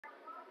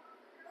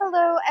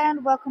Hello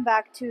and welcome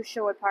back to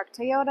Sherwood Park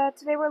Toyota.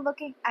 Today we're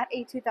looking at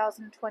a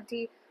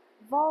 2020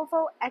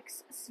 Volvo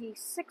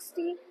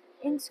XC60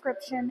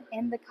 Inscription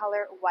in the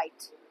color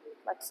white.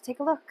 Let's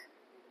take a look.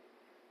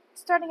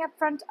 Starting up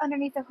front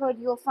underneath the hood,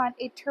 you will find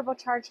a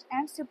turbocharged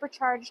and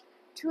supercharged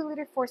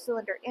 2-liter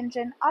 4-cylinder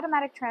engine,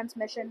 automatic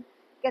transmission,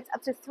 gets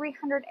up to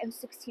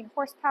 316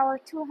 horsepower,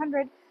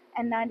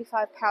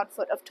 295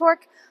 pound-foot of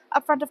torque.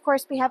 Up front, of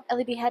course, we have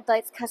LED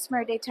headlights,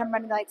 customary daytime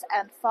running lights,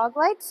 and fog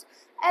lights.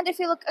 And if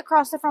you look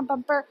across the front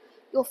bumper,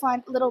 you'll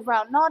find little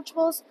round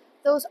nodules.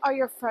 Those are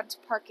your front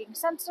parking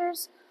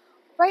sensors.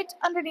 Right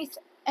underneath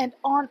and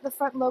on the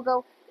front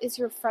logo is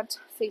your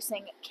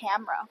front-facing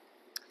camera.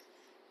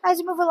 As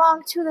you move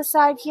along to the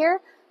side here,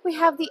 we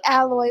have the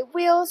alloy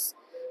wheels,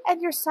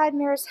 and your side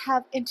mirrors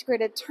have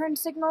integrated turn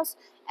signals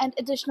and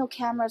additional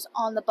cameras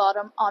on the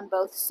bottom on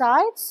both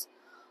sides.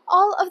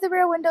 All of the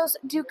rear windows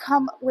do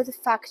come with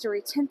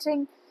factory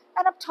tinting,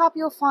 and up top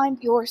you'll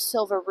find your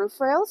silver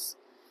roof rails.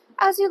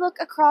 As you look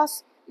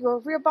across your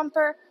rear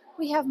bumper,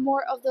 we have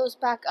more of those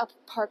backup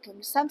parking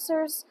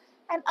sensors,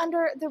 and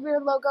under the rear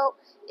logo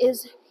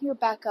is your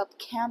backup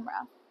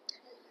camera.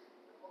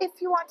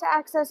 If you want to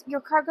access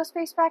your cargo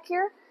space back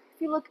here,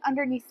 if you look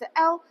underneath the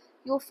L,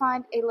 you'll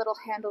find a little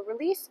handle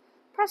release.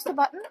 Press the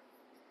button,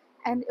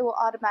 and it will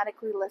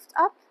automatically lift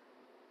up.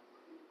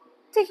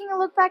 Taking a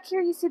look back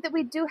here, you see that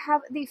we do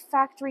have the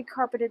factory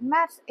carpeted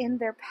mats in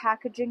their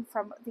packaging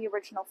from the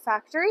original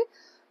factory.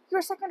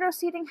 Your second row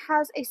seating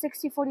has a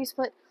 60-40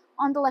 split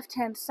on the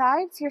left-hand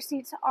side, so your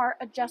seats are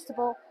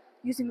adjustable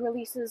using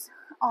releases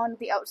on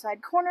the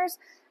outside corners,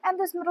 and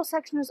this middle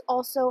section is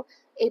also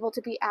able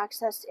to be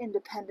accessed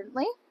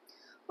independently.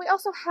 We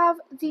also have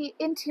the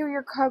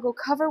interior cargo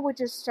cover,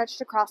 which is stretched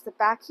across the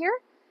back here.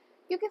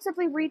 You can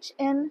simply reach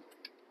in,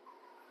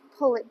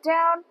 pull it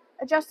down,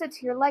 adjust it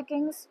to your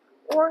likings,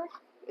 or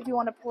if you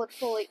want to pull it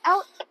fully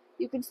out,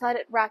 you can slide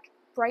it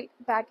right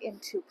back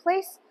into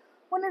place.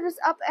 When it is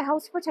up, it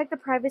helps protect the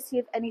privacy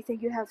of anything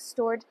you have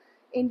stored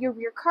in your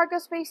rear cargo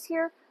space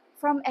here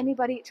from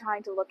anybody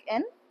trying to look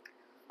in.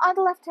 On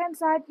the left-hand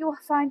side, you will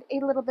find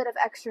a little bit of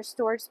extra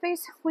storage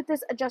space with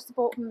this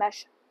adjustable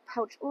mesh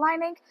pouch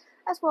lining,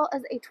 as well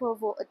as a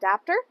 12-volt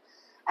adapter.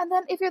 And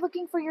then if you're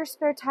looking for your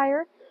spare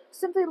tire,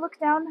 simply look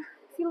down.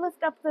 If you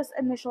lift up this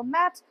initial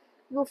mat,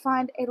 you will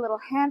find a little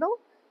handle.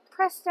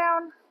 Press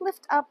down,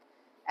 lift up,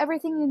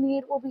 everything you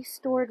need will be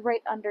stored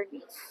right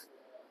underneath.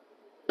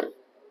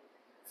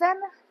 Then,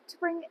 to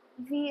bring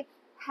the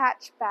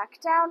hatch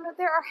back down,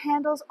 there are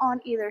handles on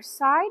either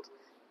side.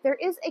 There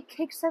is a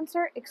kick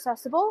sensor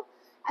accessible,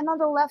 and on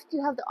the left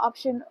you have the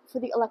option for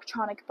the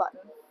electronic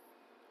button.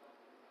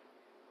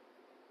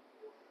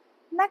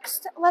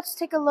 Next, let's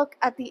take a look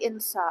at the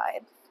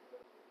inside.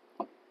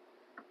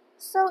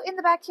 So in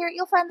the back here,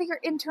 you'll find that your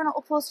internal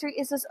upholstery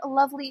is this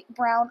lovely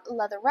brown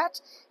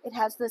leatherette. It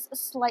has this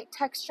slight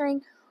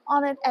texturing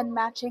on it and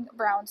matching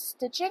brown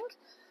stitching.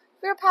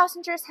 Rear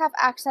passengers have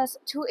access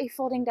to a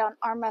folding down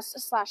armrest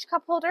 /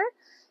 cup holder.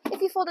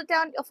 If you fold it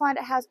down, you'll find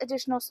it has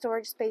additional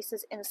storage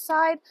spaces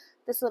inside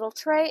this little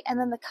tray, and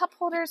then the cup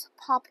holders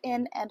pop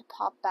in and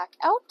pop back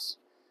out.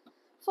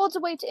 Folds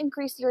away to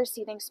increase your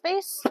seating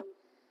space.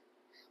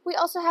 We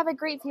also have a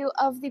great view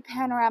of the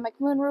panoramic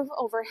moonroof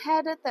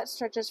overhead that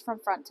stretches from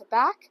front to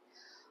back.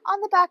 On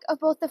the back of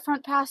both the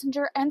front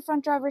passenger and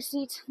front driver's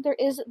seat, there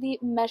is the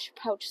mesh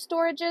pouch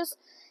storages,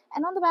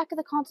 and on the back of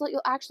the console,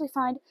 you'll actually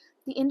find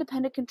the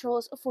independent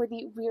controls for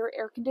the rear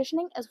air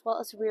conditioning as well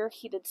as rear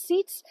heated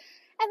seats,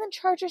 and then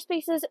charger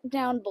spaces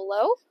down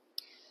below.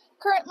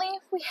 Currently,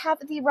 we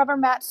have the rubber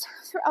mats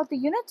throughout the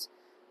unit.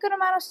 Good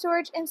amount of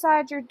storage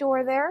inside your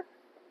door there.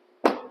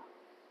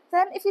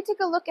 Then, if you take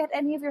a look at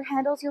any of your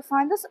handles, you'll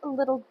find this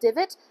little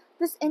divot.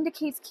 This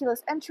indicates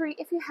keyless entry.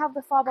 If you have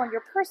the fob on your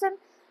person,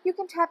 you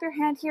can tap your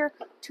hand here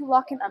to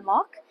lock and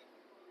unlock.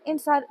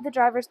 Inside the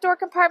driver's door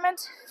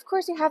compartment, of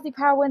course, you have the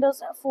power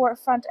windows for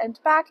front and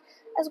back,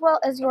 as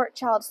well as your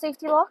child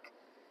safety lock,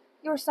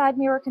 your side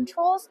mirror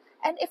controls,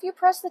 and if you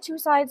press the two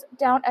sides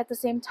down at the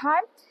same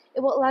time, it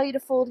will allow you to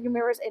fold your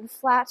mirrors in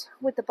flat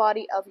with the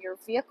body of your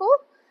vehicle.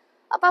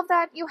 Above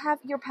that, you have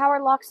your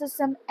power lock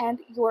system and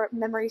your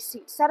memory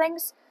seat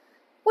settings,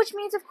 which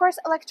means, of course,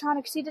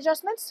 electronic seat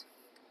adjustments,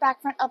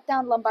 back, front, up,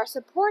 down, lumbar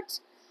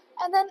support,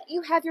 and then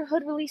you have your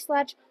hood release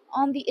latch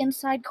on the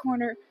inside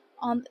corner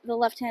on the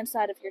left-hand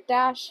side of your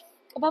dash.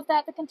 Above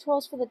that, the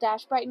controls for the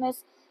dash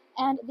brightness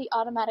and the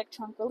automatic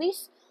trunk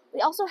release. We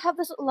also have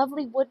this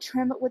lovely wood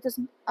trim with this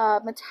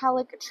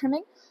metallic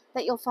trimming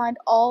that you'll find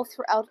all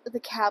throughout the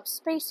cab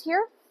space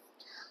here.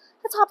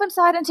 Let's hop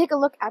inside and take a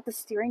look at the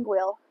steering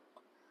wheel.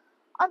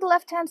 On the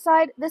left-hand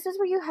side, this is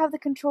where you have the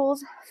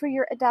controls for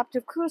your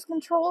adaptive cruise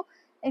control,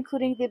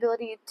 including the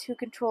ability to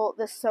control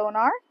the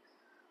sonar.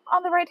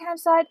 On the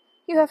right-hand side,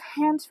 you have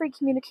hands-free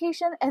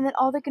communication and then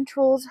all the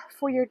controls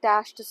for your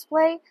dash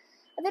display.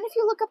 And then if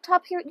you look up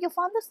top here, you'll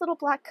find this little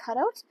black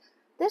cutout.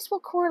 This will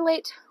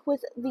correlate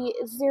with the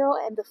 0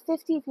 and the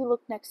 50 if you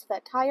look next to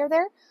that tire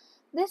there.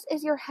 This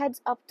is your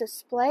heads-up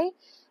display.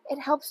 It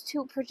helps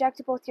to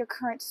project both your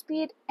current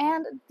speed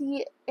and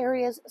the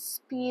area's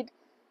speed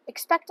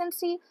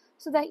expectancy,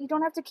 so that you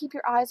don't have to keep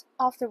your eyes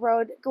off the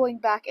road going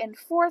back and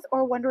forth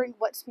or wondering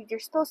what speed you're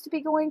supposed to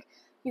be going.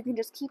 You can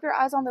just keep your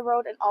eyes on the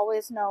road and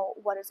always know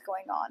what is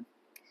going on.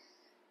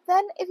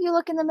 Then, if you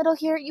look in the middle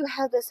here, you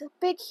have this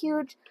big,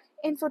 huge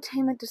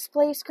infotainment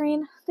display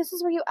screen. This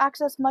is where you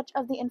access much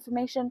of the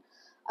information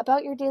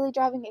about your daily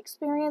driving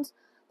experience.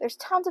 There's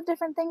tons of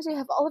different things. You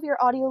have all of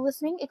your audio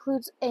listening,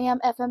 includes AM,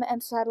 FM,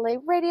 and satellite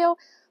radio,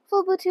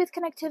 full Bluetooth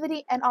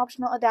connectivity, and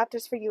optional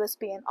adapters for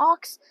USB and aux.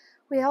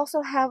 We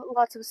also have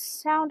lots of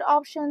sound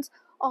options,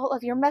 all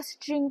of your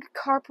messaging,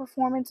 car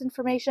performance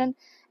information,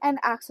 and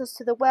access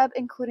to the web,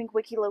 including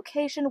wiki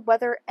location,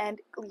 weather, and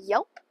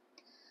Yelp.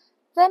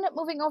 Then,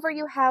 moving over,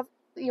 you have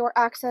your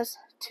access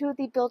to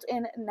the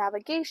built-in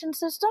navigation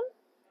system.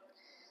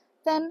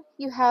 Then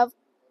you have,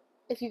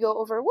 if you go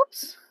over,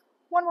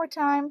 one more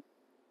time,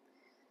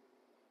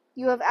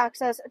 you have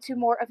access to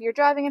more of your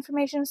driving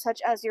information,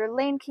 such as your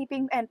lane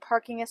keeping and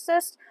parking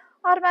assist,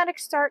 automatic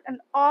start and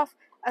off,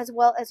 as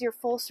well as your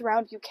full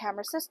surround view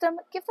camera system.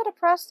 Give that a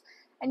press,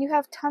 and you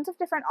have tons of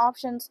different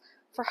options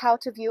for how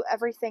to view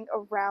everything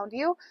around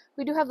you.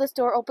 We do have this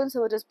door open,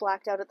 so it is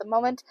blacked out at the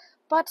moment,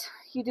 but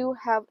you do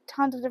have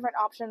tons of different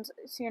options,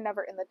 so you're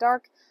never in the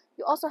dark.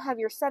 You also have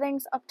your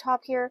settings up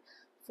top here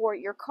for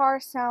your car,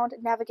 sound,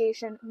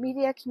 navigation,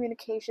 media,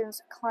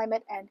 communications,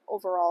 climate, and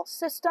overall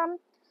system.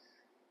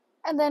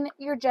 And then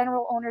your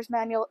general owner's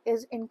manual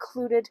is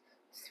included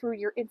through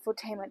your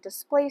infotainment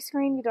display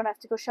screen. You don't have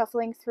to go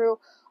shuffling through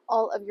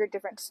all of your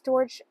different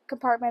storage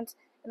compartments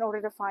in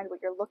order to find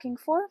what you're looking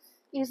for.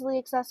 Easily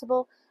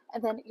accessible.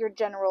 And then your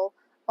general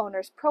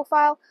owner's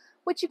profile,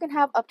 which you can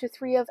have up to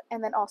 3 of,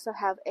 and then also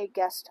have a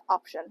guest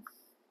option.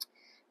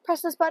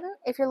 Press this button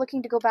if you're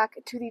looking to go back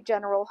to the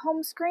general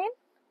home screen.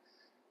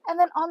 And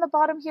then on the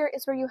bottom here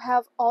is where you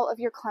have all of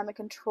your climate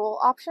control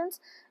options,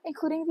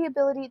 including the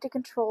ability to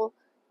control,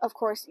 of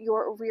course,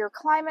 your rear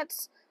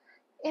climates.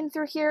 In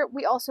through here,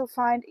 we also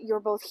find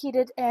your both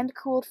heated and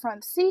cooled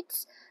front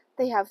seats.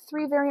 They have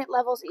 3 variant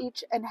levels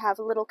each and have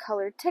little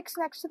colored ticks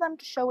next to them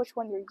to show which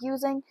one you're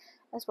using,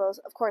 as well as,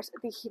 of course,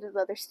 the heated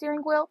leather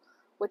steering wheel,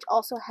 which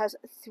also has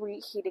 3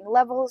 heating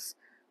levels.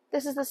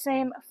 This is the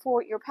same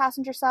for your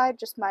passenger side,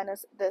 just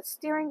minus the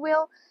steering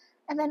wheel.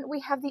 And then we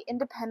have the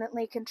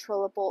independently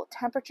controllable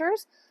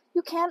temperatures.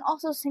 You can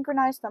also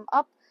synchronize them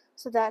up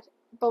so that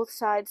both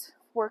sides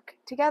work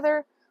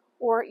together,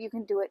 or you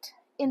can do it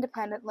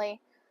independently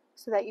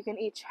so that you can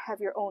each have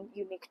your own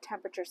unique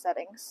temperature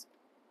settings.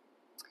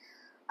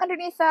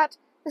 Underneath that,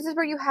 this is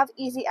where you have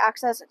easy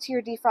access to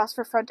your defrost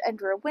for front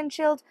and rear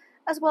windshield,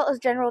 as well as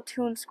general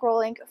tune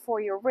scrolling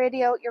for your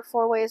radio, your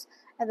 4-ways,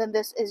 and then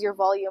this is your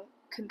volume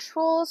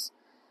controls.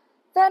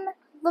 Then,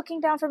 looking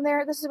down from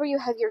there, this is where you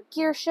have your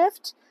gear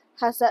shift,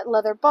 has that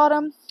leather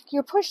bottom.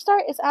 Your push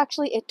start is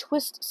actually a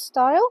twist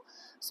style,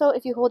 so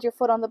if you hold your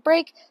foot on the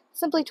brake,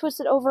 simply twist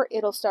it over,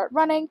 it'll start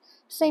running.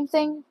 Same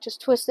thing, just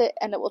twist it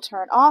and it will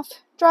turn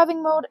off.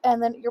 Driving mode,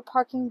 and then your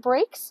parking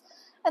brakes.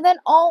 And then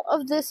all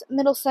of this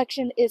middle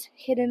section is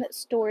hidden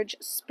storage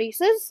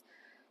spaces.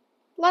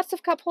 Lots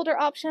of cup holder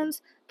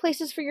options,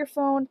 places for your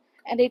phone,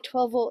 and a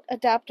 12-volt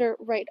adapter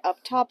right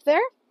up top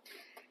there.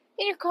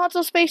 In your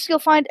console space, you'll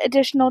find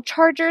additional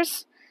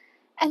chargers.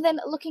 And then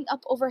looking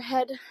up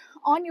overhead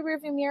on your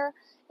rearview mirror,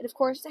 it of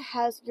course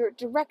has your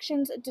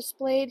directions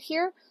displayed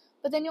here,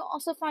 but then you'll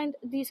also find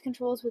these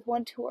controls with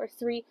 1, 2, or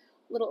 3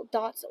 little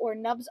dots or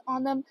nubs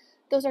on them.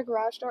 Those are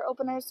garage door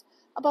openers.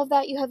 Above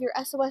that, you have your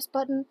SOS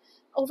button,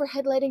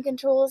 overhead lighting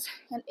controls,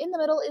 and in the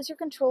middle is your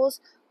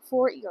controls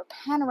for your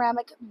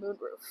panoramic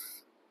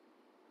moonroof.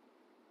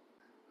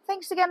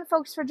 Thanks again,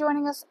 folks, for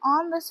joining us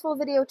on this full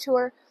video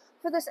tour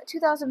for this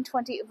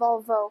 2020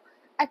 Volvo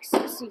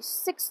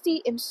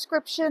XC60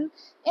 Inscription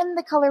in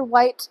the color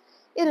white.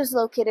 It is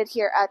located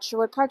here at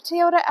Sherwood Park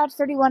Toyota at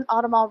 31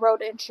 Automall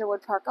Road in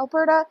Sherwood Park,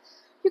 Alberta.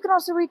 You can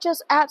also reach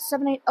us at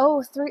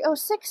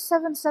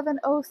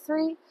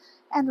 780-306-7703.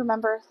 And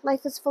remember,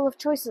 life is full of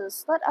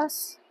choices. Let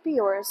us be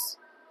yours.